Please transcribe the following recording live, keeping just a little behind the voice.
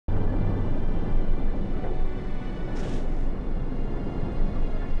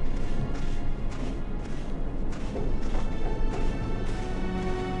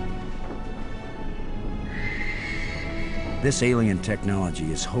This alien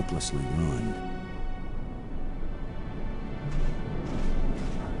technology is hopelessly ruined.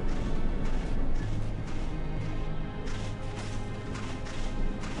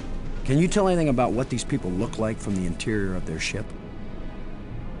 Can you tell anything about what these people look like from the interior of their ship?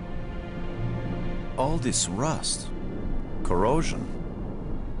 All this rust, corrosion.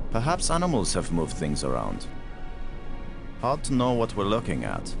 Perhaps animals have moved things around. Hard to know what we're looking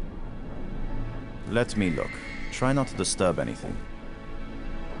at. Let me look. Try not to disturb anything.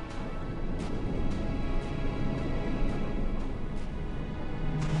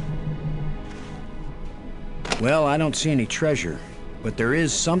 Well, I don't see any treasure, but there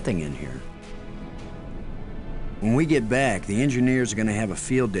is something in here. When we get back, the engineers are going to have a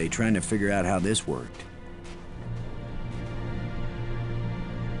field day trying to figure out how this worked.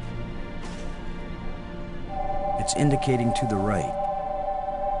 It's indicating to the right.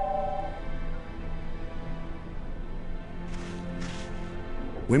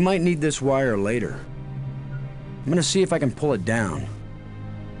 We might need this wire later. I'm gonna see if I can pull it down.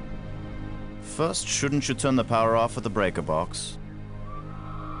 First, shouldn't you turn the power off at the breaker box?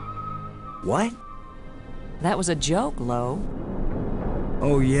 What? That was a joke, Lo.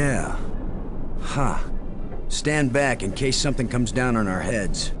 Oh, yeah. Huh. Stand back in case something comes down on our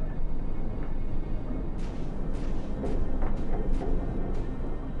heads.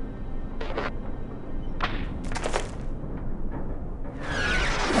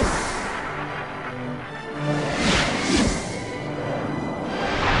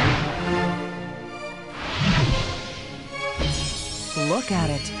 Look at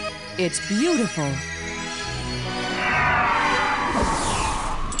it. It's beautiful.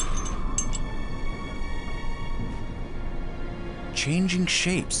 Changing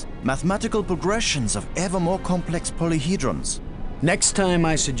shapes, mathematical progressions of ever more complex polyhedrons. Next time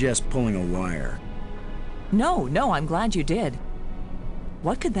I suggest pulling a wire. No, I'm glad you did.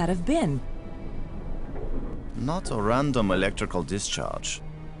 What could that have been? Not a random electrical discharge.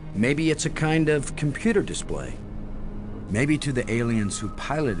 Maybe it's a kind of computer display. Maybe to the aliens who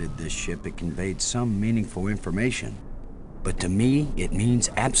piloted this ship it conveyed some meaningful information. But to me, it means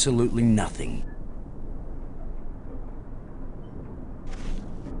absolutely nothing.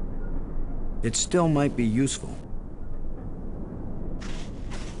 It still might be useful.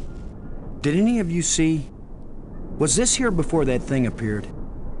 Did any of you see? Was this here before that thing appeared?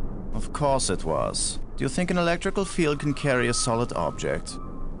 Of course it was. Do you think an electrical field can carry a solid object?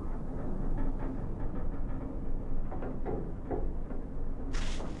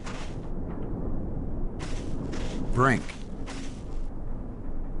 Brink.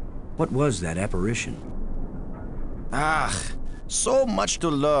 What was that apparition? Ah, so much to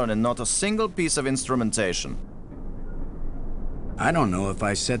learn and not a single piece of instrumentation. I don't know if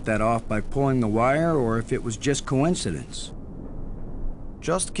I set that off by pulling the wire or if it was just coincidence.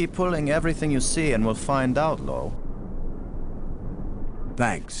 Just keep pulling everything you see and we'll find out, Lo.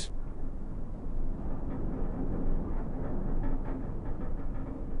 Thanks.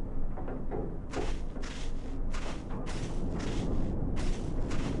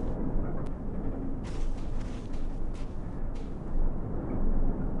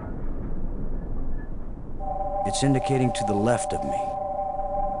 It's indicating to the left of me.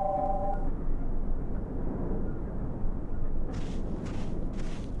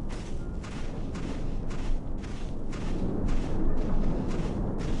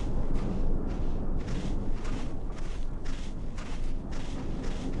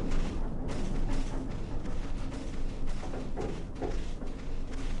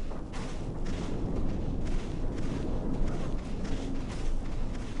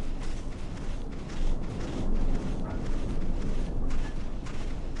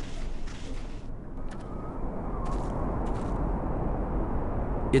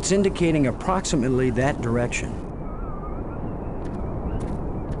 It's indicating approximately that direction.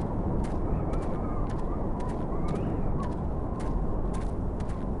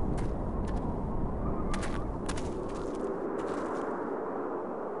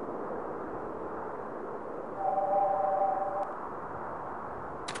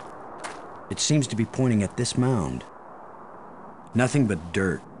 It seems to be pointing at this mound. Nothing but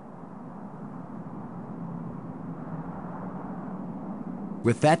dirt.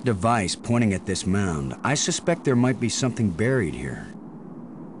 With that device pointing at this mound, I suspect there might be something buried here.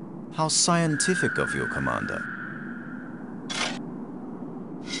 How scientific of you, Commander.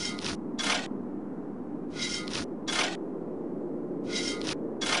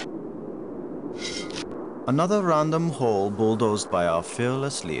 Another random hole bulldozed by our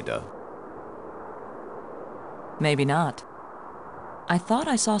fearless leader. Maybe not. I thought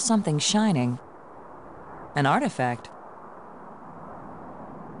I saw something shining. An artifact.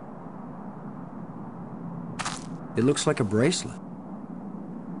 It looks like a bracelet.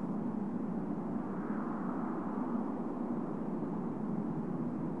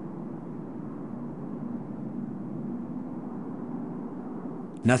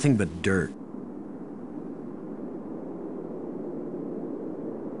 Nothing but dirt.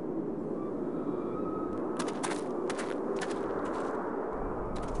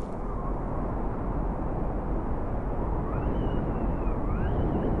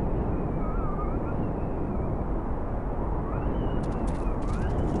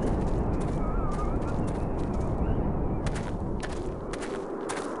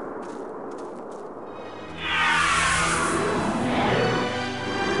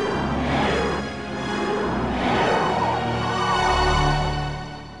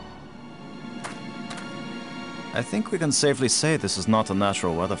 I think we can safely say this is not a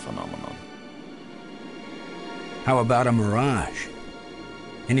natural weather phenomenon. How about a mirage?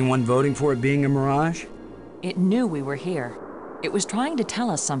 Anyone voting for it being a mirage? It knew we were here. It was trying to tell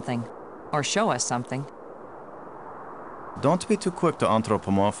us something. Or show us something. Don't be too quick to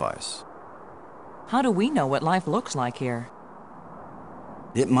anthropomorphize. How do we know what life looks like here?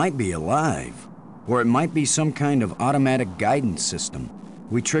 It might be alive. Or it might be some kind of automatic guidance system.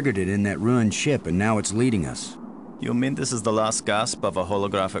 We triggered it in that ruined ship and now it's leading us. You mean this is the last gasp of a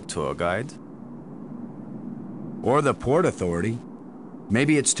holographic tour guide? Or the Port Authority.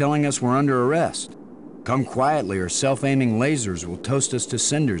 Maybe it's telling us we're under arrest. Come quietly or self-aiming lasers will toast us to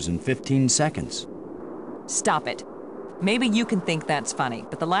cinders in 15 seconds. Stop it. Maybe you can think that's funny,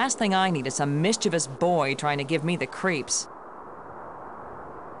 but the last thing I need is some mischievous boy trying to give me the creeps.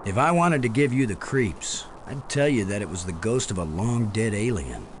 If I wanted to give you the creeps, I'd tell you that it was the ghost of a long-dead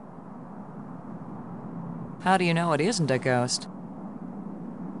alien. How do you know it isn't a ghost?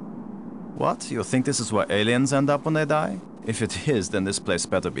 What? You think this is where aliens end up when they die? If it is, then this place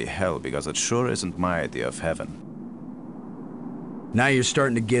better be hell, because it sure isn't my idea of heaven. Now you're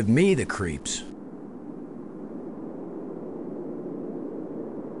starting to give me the creeps.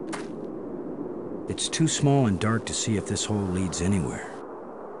 It's too small and dark to see if this hole leads anywhere.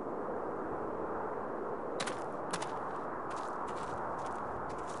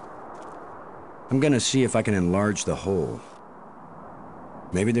 I'm gonna see if I can enlarge the hole.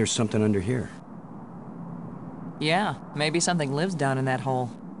 Maybe there's something under here. Yeah, maybe something lives down in that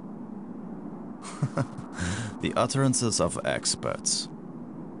hole. The utterances of experts.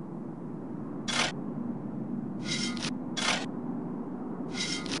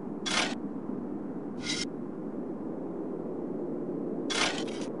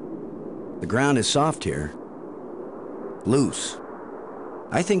 The ground is soft here. Loose.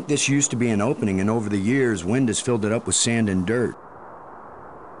 I think this used to be an opening, and over the years, wind has filled it up with sand and dirt.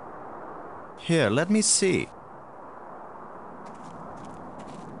 Here, let me see.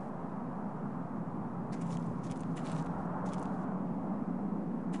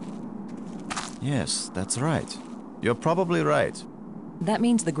 Yes, that's right. You're probably right. That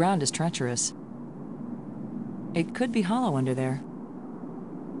means the ground is treacherous. It could be hollow under there.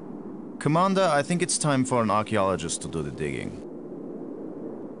 Commander, I think it's time for an archaeologist to do the digging.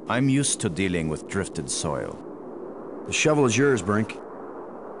 I'm used to dealing with drifted soil. The shovel is yours, Brink.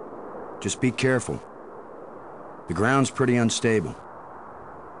 Just be careful. The ground's pretty unstable.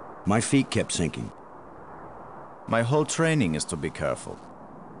 My feet kept sinking. My whole training is to be careful.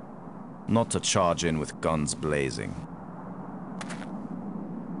 Not to charge in with guns blazing.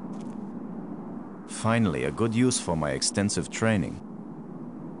 Finally, a good use for my extensive training.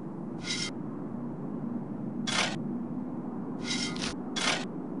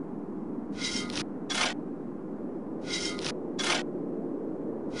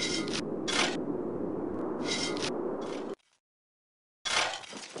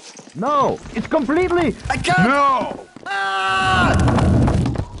 No! It's completely... I can't... No! Ah!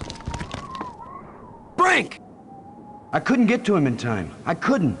 Brink! I couldn't get to him in time. I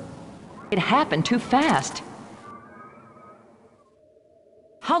couldn't. It happened too fast.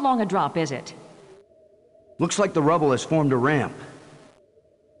 How long a drop is it? Looks like the rubble has formed a ramp.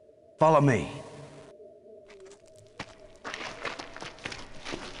 Follow me.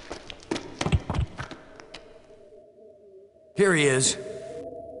 Here he is.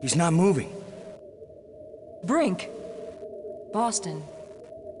 He's not moving. Brink! Boston.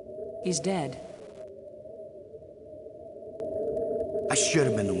 He's dead. I should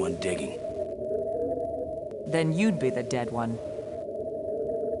have been the one digging. Then you'd be the dead one.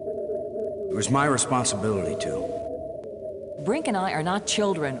 It was my responsibility to. Brink and I are not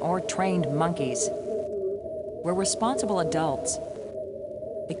children or trained monkeys. We're responsible adults.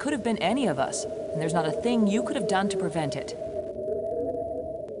 It could have been any of us, and there's not a thing you could have done to prevent it.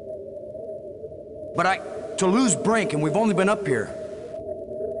 But I to lose Brink, and we've only been up here.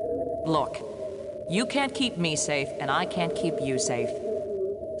 Look, you can't keep me safe, and I can't keep you safe.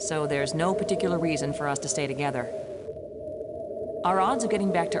 So there's no particular reason for us to stay together. Our odds of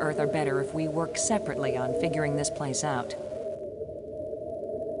getting back to Earth are better if we work separately on figuring this place out.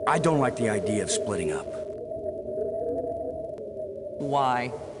 I don't like the idea of splitting up.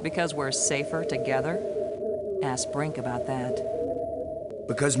 Why? Because we're safer together? Ask Brink about that.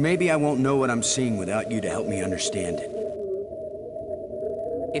 Because maybe I won't know what I'm seeing without you to help me understand it.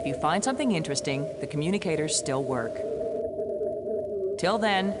 If you find something interesting, the communicators still work. Till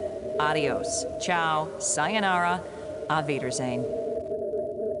then, adios, ciao, sayonara, auf Wiedersehen.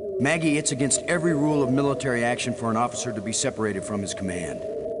 Maggie, it's against every rule of military action for an officer to be separated from his command.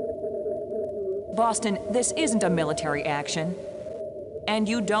 Boston, this isn't a military action. And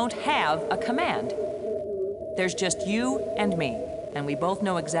you don't have a command. There's just you and me, and we both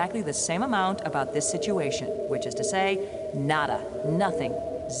know exactly the same amount about this situation, which is to say, nada, nothing,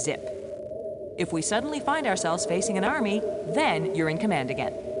 zip. If we suddenly find ourselves facing an army, then you're in command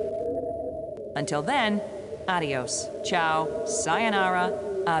again. Until then, adios, ciao, sayonara,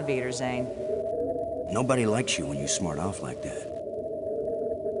 auf Wiedersehen. Nobody likes you when you smart off like that.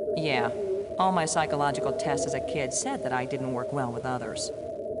 Yeah, all my psychological tests as a kid said that I didn't work well with others.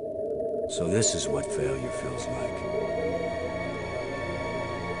 So this is what failure feels like.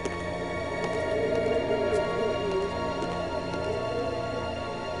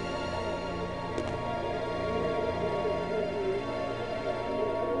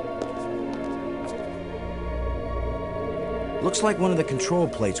 Looks like one of the control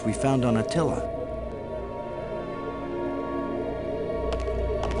plates we found on Attila.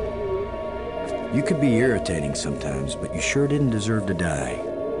 You could be irritating sometimes, but you sure didn't deserve to die.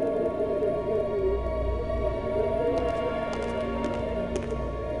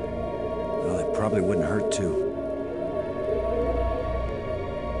 Well, it probably wouldn't hurt too.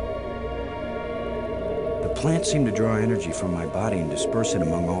 The plants seem to draw energy from my body and disperse it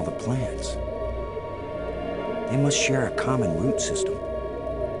among all the plants. They must share a common root system.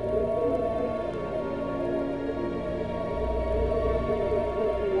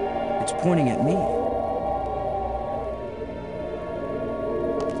 It's pointing at me.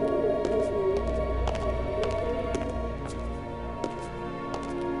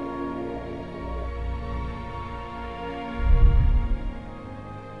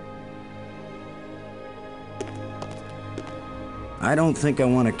 I don't think I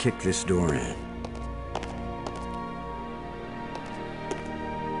want to kick this door in.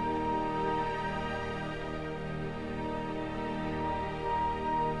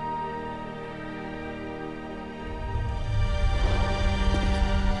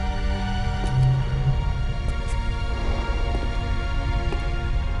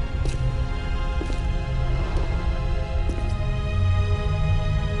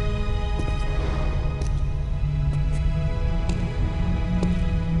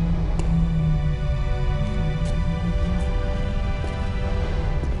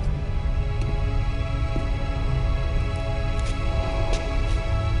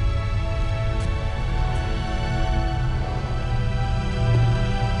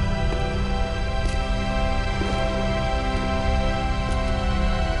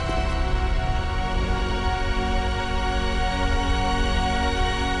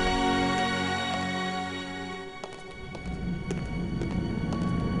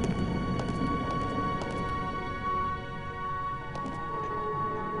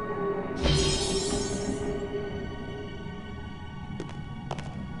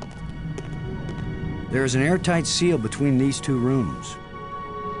 There is an airtight seal between these two rooms.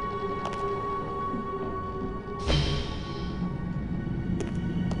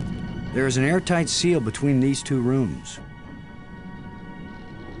 There is an airtight seal between these two rooms.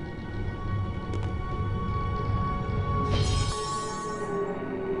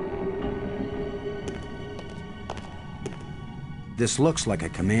 This looks like a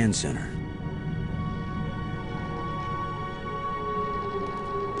command center.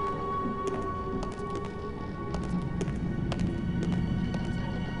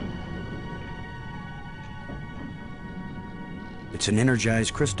 It's an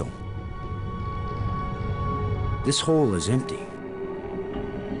energized crystal. This hole is empty.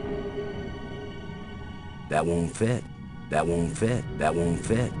 That won't fit. That won't fit. That won't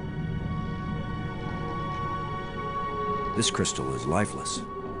fit. This crystal is lifeless.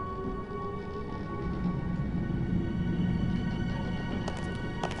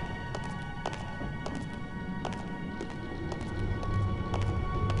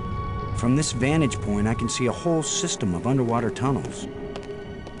 From this vantage point, I can see a whole system of underwater tunnels.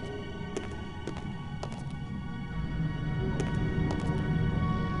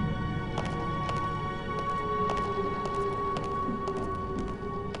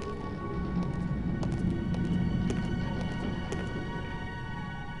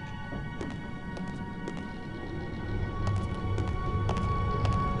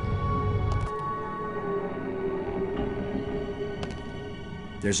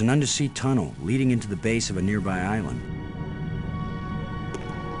 There's an undersea tunnel leading into the base of a nearby island.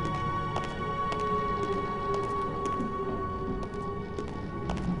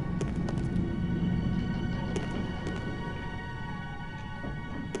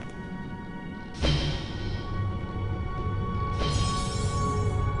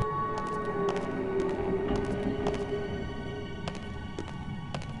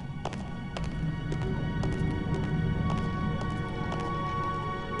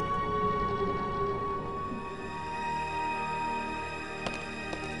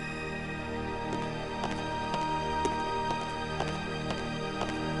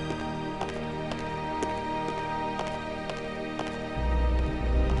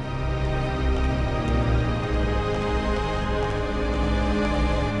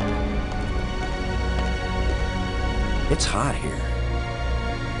 It's hot here,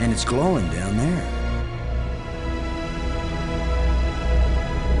 and it's glowing down there.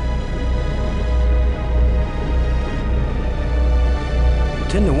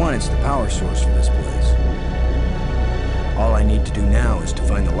 Ten to 1, it's the power source for this place. All I need to do now is to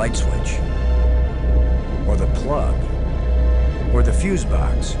find the light switch, or the plug, or the fuse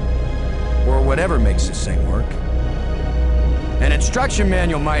box, or whatever makes this thing work. An instruction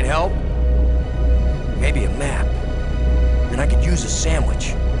manual might help. Maybe a map. And I could use a sandwich.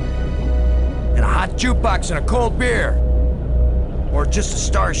 And a hot jukebox and a cold beer. Or just a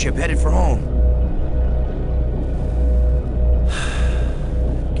starship headed for home.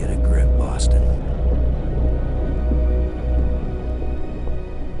 Get a grip, Boston.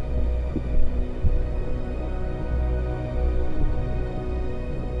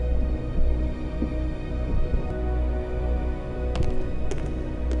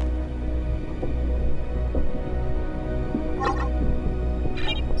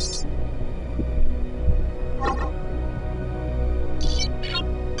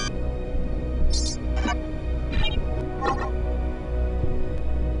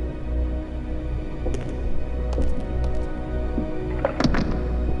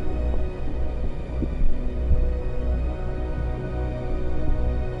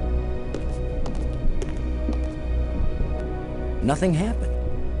 Nothing happened.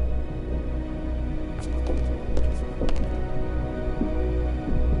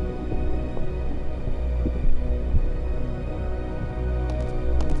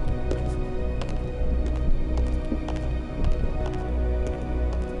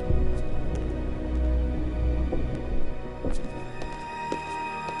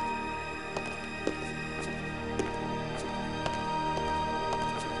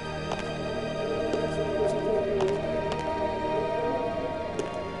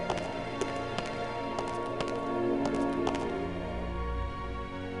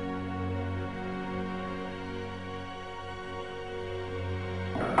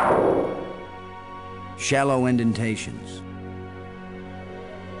 Shallow indentations.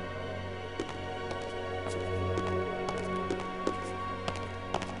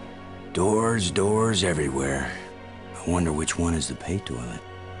 Doors everywhere. I wonder which one is the pay toilet.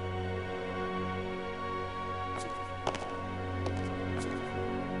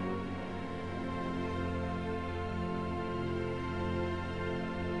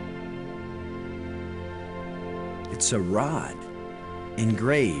 It's a rod,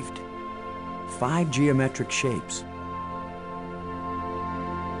 engraved. 5 geometric shapes.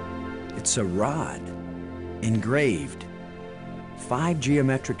 It's a rod, engraved. 5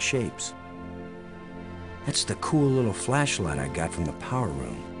 geometric shapes. That's the cool little flashlight I got from the power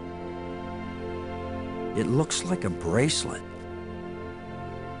room. It looks like a bracelet.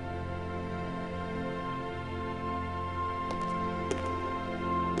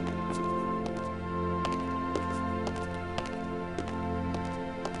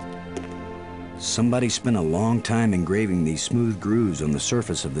 Somebody spent a long time engraving these smooth grooves on the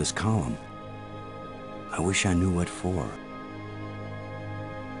surface of this column. I wish I knew what for.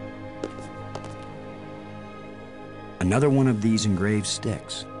 Another one of these engraved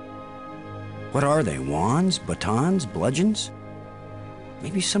sticks. What are they, wands, batons, bludgeons?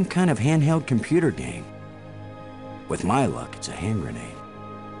 Maybe some kind of handheld computer game. With my luck, it's a hand grenade.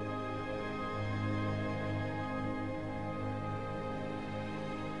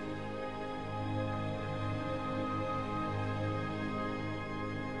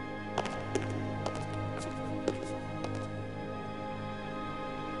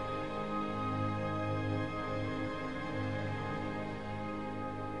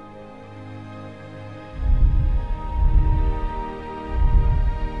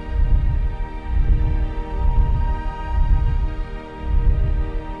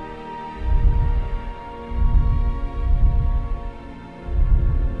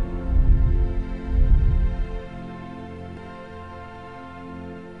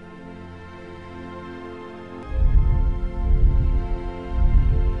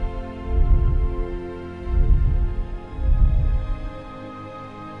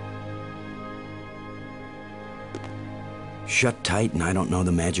 shut tight and I don't know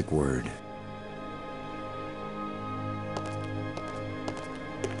the magic word.